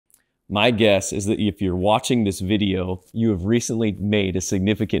My guess is that if you're watching this video, you have recently made a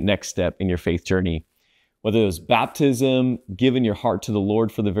significant next step in your faith journey. Whether it was baptism, giving your heart to the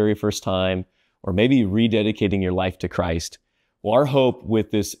Lord for the very first time, or maybe rededicating your life to Christ. Well, our hope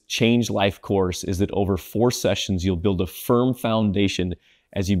with this Change Life course is that over 4 sessions, you'll build a firm foundation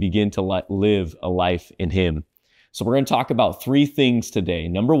as you begin to live a life in Him. So we're going to talk about 3 things today.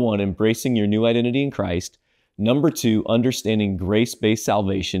 Number 1, embracing your new identity in Christ. Number 2, understanding grace-based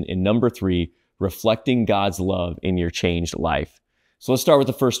salvation. And number 3, reflecting God's love in your changed life. So let's start with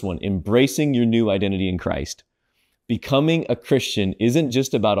the first one, embracing your new identity in Christ. Becoming a Christian isn't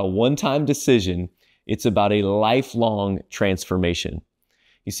just about a one-time decision, it's about a lifelong transformation.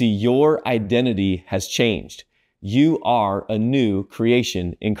 You see, your identity has changed. You are a new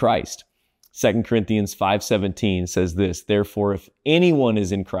creation in Christ. 2 Corinthians 5:17 says this, "Therefore, if anyone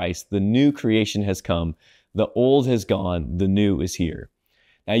is in Christ, the new creation has come. The old has gone, the new is here."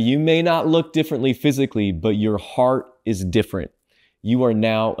 Now, you may not look differently physically, but your heart is different. You are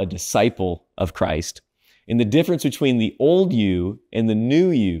now a disciple of Christ. And the difference between the old you and the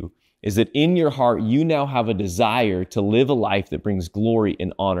new you is that in your heart, you now have a desire to live a life that brings glory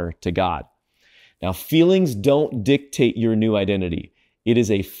and honor to God. Now, feelings don't dictate your new identity. It is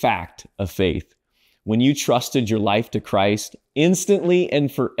a fact of faith. When you trusted your life to Christ, instantly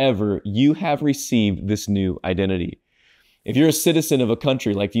and forever, you have received this new identity. If you're a citizen of a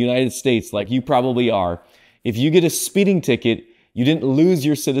country like the United States, like you probably are, if you get a speeding ticket, you didn't lose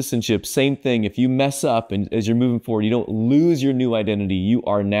your citizenship. Same thing. If you mess up and as you're moving forward, you don't lose your new identity. You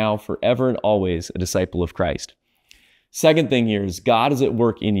are now forever and always a disciple of Christ. Second thing here is God is at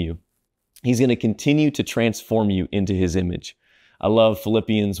work in you. He's going to continue to transform you into His image. I love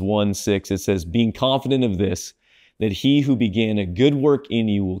Philippians 1:6. It says, "Being confident of this, that He who began a good work in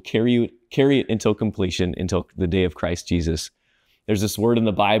you will carry it until completion, until the day of Christ Jesus." There's this word in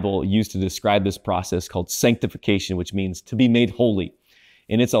the Bible used to describe this process called sanctification, which means to be made holy.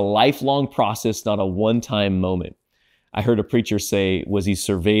 And it's a lifelong process, not a one-time moment. I heard a preacher say, he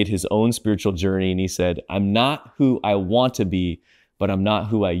surveyed his own spiritual journey, and he said, "I'm not who I want to be, but I'm not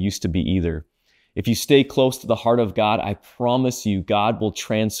who I used to be either." If you stay close to the heart of God, I promise you, God will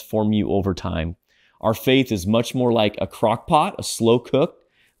transform you over time. Our faith is much more like a crock pot, a slow cook,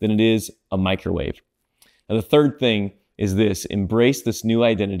 than it is a microwave. And the third thing is this, embrace this new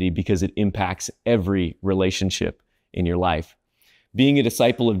identity because it impacts every relationship in your life. Being a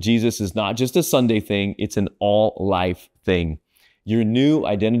disciple of Jesus is not just a Sunday thing, it's an all-life thing. Your new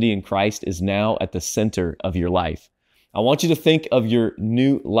identity in Christ is now at the center of your life. I want you to think of your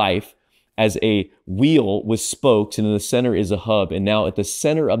new life as a wheel with spokes, and in the center is a hub. And now at the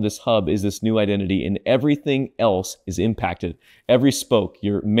center of this hub is this new identity, and everything else is impacted. Every spoke,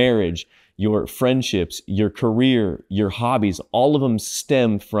 your marriage, your friendships, your career, your hobbies, all of them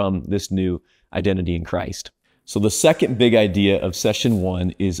stem from this new identity in Christ. So the second big idea of session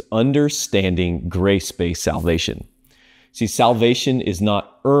 1 is understanding grace-based salvation. See, salvation is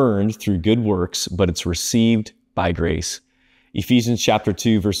not earned through good works, but it's received by grace. Ephesians chapter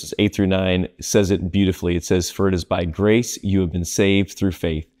 2, verses 8 through 9 says it beautifully. It says, "For it is by grace you have been saved through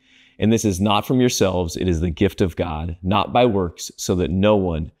faith. And this is not from yourselves, it is the gift of God, not by works, so that no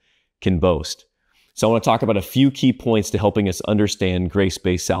one can boast." So I want to talk about a few key points to helping us understand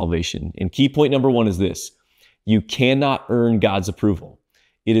grace-based salvation. And key point number 1 is this: you cannot earn God's approval.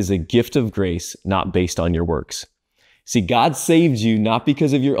 It is a gift of grace, not based on your works. See, God saved you not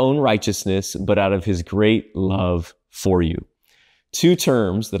because of your own righteousness, but out of His great love for you. 2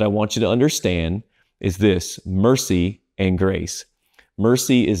 terms that I want you to understand is this: mercy and grace.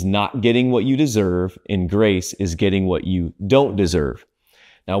 Mercy is not getting what you deserve, and grace is getting what you don't deserve.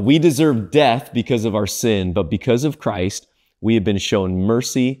 Now, we deserve death because of our sin, but because of Christ, we have been shown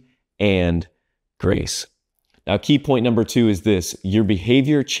mercy and grace. Now, key point number 2 is this: your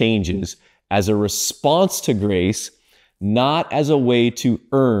behavior changes as a response to grace, not as a way to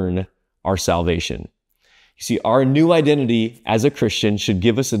earn our salvation. You see, our new identity as a Christian should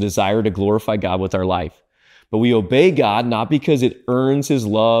give us a desire to glorify God with our life. But we obey God not because it earns His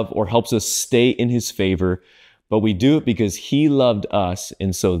love or helps us stay in His favor, but we do it because He loved us,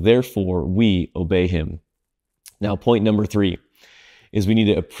 and so therefore we obey Him. Now, point number 3 is we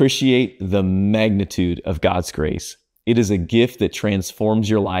need to appreciate the magnitude of God's grace. It is a gift that transforms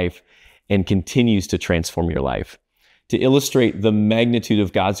your life and continues to transform your life. To illustrate the magnitude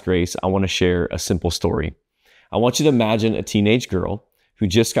of God's grace, I want to share a simple story. I want you to imagine a teenage girl who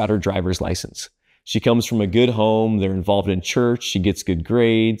just got her driver's license. She comes from a good home, they're involved in church, she gets good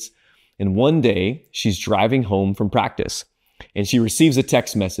grades, and one day she's driving home from practice and she receives a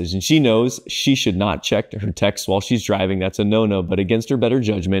text message, and she knows she should not check her text while she's driving. That's a no-no, but against her better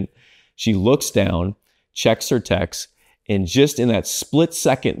judgment, She looks down, checks her text, and just in that split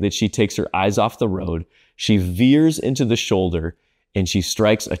second that she takes her eyes off the road, she veers into the shoulder and she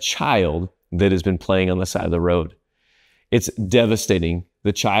strikes a child that has been playing on the side of the road. It's devastating.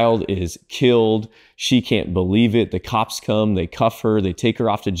 The child is killed. She can't believe it. The cops come, they cuff her, they take her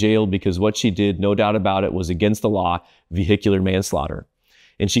off to jail because what she did, no doubt about it, was against the law, vehicular manslaughter.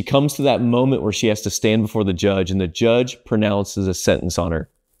 And she comes to that moment where she has to stand before the judge, and the judge pronounces a sentence on her.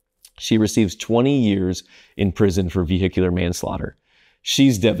 She receives 20 years in prison for vehicular manslaughter.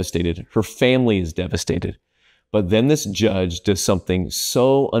 She's devastated. Her family is devastated. But then this judge does something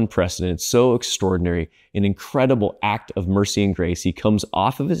so unprecedented, so extraordinary, an incredible act of mercy and grace. He comes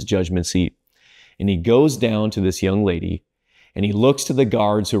off of his judgment seat and he goes down to this young lady and he looks to the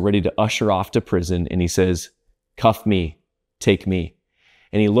guards who are ready to usher off to prison and he says, "Cuff me, take me."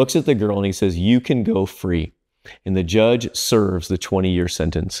 And he looks at the girl and he says, "You can go free." And the judge serves the 20-year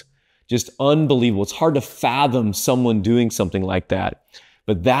sentence. Just unbelievable. It's hard to fathom someone doing something like that.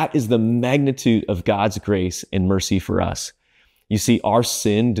 But that is the magnitude of God's grace and mercy for us. You see, our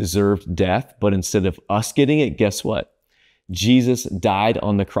sin deserved death, but instead of us getting it, guess what? Jesus died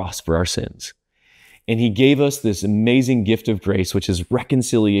on the cross for our sins. And he gave us this amazing gift of grace, which is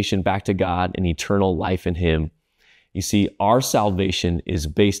reconciliation back to God and eternal life in him. You see, our salvation is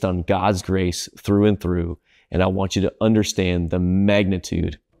based on God's grace through and through. And I want you to understand the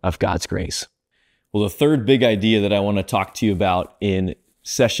magnitude of God's grace. Well, the third big idea that I want to talk to you about in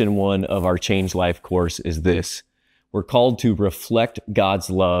session 1 of our Change Life course is this. We're called to reflect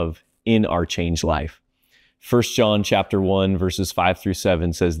God's love in our changed life. 1 John chapter 1, verses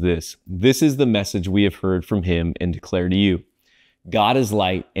 5-7 says this. "This is the message we have heard from him and declare to you. God is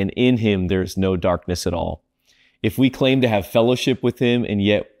light, and in him there is no darkness at all. If we claim to have fellowship with him and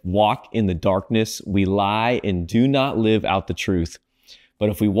yet walk in the darkness, we lie and do not live out the truth. But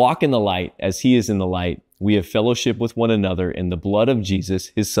if we walk in the light as he is in the light, we have fellowship with one another, and the blood of Jesus,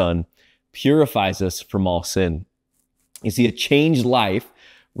 his son, purifies us from all sin." You see, a changed life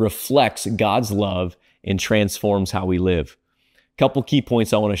reflects God's love and transforms how we live. A couple key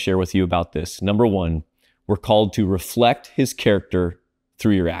points I want to share with you about this. Number 1, we're called to reflect his character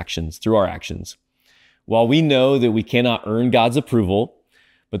through our actions. While we know that we cannot earn God's approval,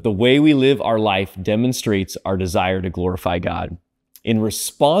 but the way we live our life demonstrates our desire to glorify God. In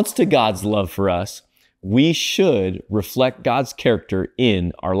response to God's love for us, we should reflect God's character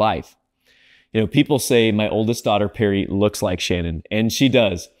in our life. You know, people say my oldest daughter, Perry, looks like Shannon, and she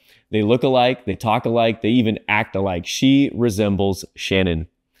does. They look alike, they talk alike, they even act alike. She resembles Shannon.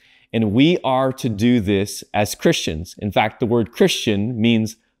 And we are to do this as Christians. In fact, the word Christian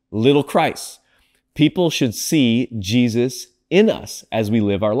means little Christ. People should see Jesus in us as we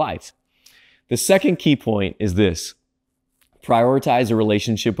live our life. The second key point is this. Prioritize a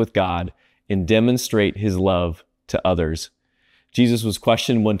relationship with God and demonstrate his love to others. Jesus was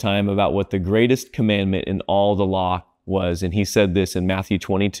questioned one time about what the greatest commandment in all the law was, and he said this in Matthew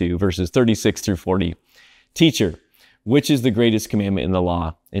 22, verses 36-40. "Teacher, which is the greatest commandment in the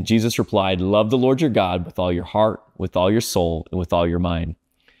law?" And Jesus replied, "Love the Lord your God with all your heart, with all your soul, and with all your mind.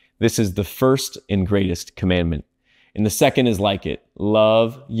 This is the first and greatest commandment. And the second is like it.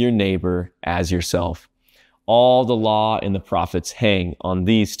 Love your neighbor as yourself. All the law and the prophets hang on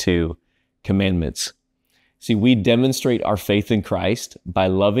these 2 commandments." See, we demonstrate our faith in Christ by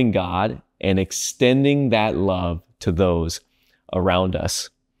loving God and extending that love to those around us.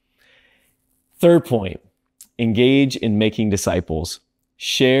 Third point, engage in making disciples.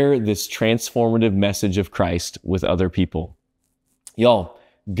 Share this transformative message of Christ with other people. Y'all,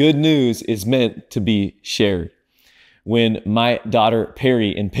 good news is meant to be shared. When my daughter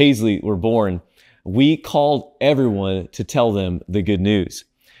Perry and Paisley were born, we called everyone to tell them the good news.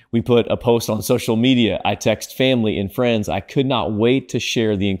 We put a post on social media. I text family and friends. I could not wait to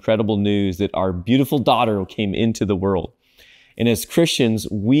share the incredible news that our beautiful daughter came into the world. And as Christians,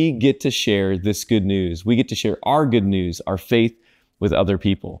 we get to share this good news. We get to share our good news, our faith with other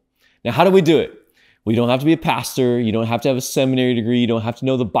people. Now, how do we do it? We don't have to be a pastor. You don't have to have a seminary degree. You don't have to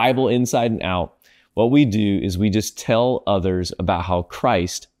know the Bible inside and out. What we do is we just tell others about how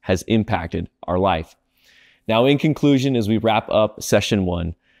Christ has impacted our life. Now, in conclusion, as we wrap up session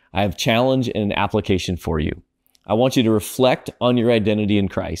 1, I have a challenge and an application for you. I want you to reflect on your identity in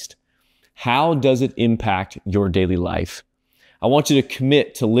Christ. How does it impact your daily life? I want you to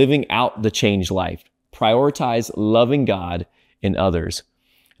commit to living out the changed life. Prioritize loving God and others.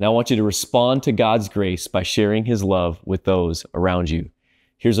 And I want you to respond to God's grace by sharing his love with those around you.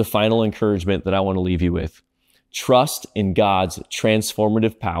 Here's a final encouragement that I want to leave you with. Trust in God's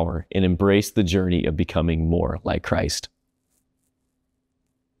transformative power and embrace the journey of becoming more like Christ.